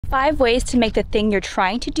5 ways to make the thing you're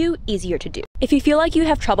trying to do easier to do. If you feel like you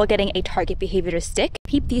have trouble getting a target behavior to stick,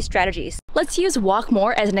 keep these strategies. Let's use walk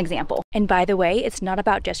more as an example. And by the way, it's not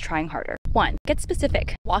about just trying harder. 1. Get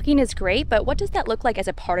specific. Walking is great, but what does that look like as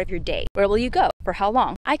a part of your day? Where will you go? For how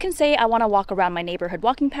long? I can say I want to walk around my neighborhood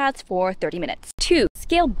walking paths for 30 minutes. 2.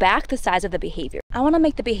 Scale back the size of the behavior. I want to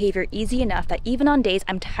make the behavior easy enough that even on days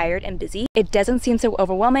I'm tired and busy, it doesn't seem so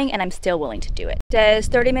overwhelming and I'm still willing to do it. Does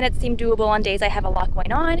 30 minutes seem doable on days I have a lot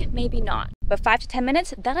going on? Maybe not. But 5 to 10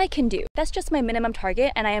 minutes, that I can do. That's just my minimum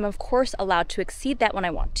target, and I am of course allowed to exceed that when I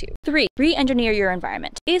want to. 3. Re-engineer your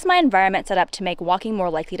environment. Is my environment set up to make walking more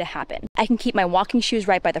likely to happen? I can keep my walking shoes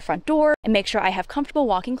right by the front door and make sure I have comfortable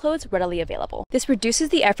walking clothes readily available. This reduces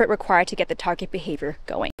the effort required to get the target behavior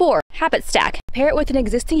going. 4. Habit stack. Pair it with an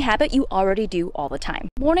existing habit you already do all the time.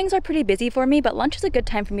 Mornings are pretty busy for me, but lunch is a good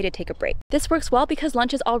time for me to take a break. This works well because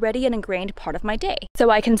lunch is already an ingrained part of my day. So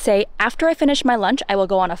I can say, after I finish my lunch, I will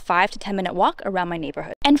go on a 5 to 10 minute walk around my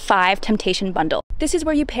neighborhood. And 5. Temptation bundle. This is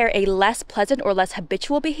where you pair a less pleasant or less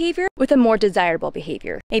habitual behavior with a more desirable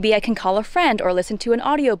behavior. Maybe I can call a friend or listen to an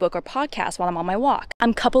audiobook or podcast while I'm on my walk.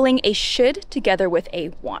 I'm coupling a should together with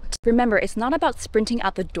a want. Remember, it's not about sprinting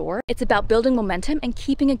out the door, it's about building momentum and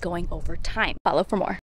keeping it going over time. Follow for more.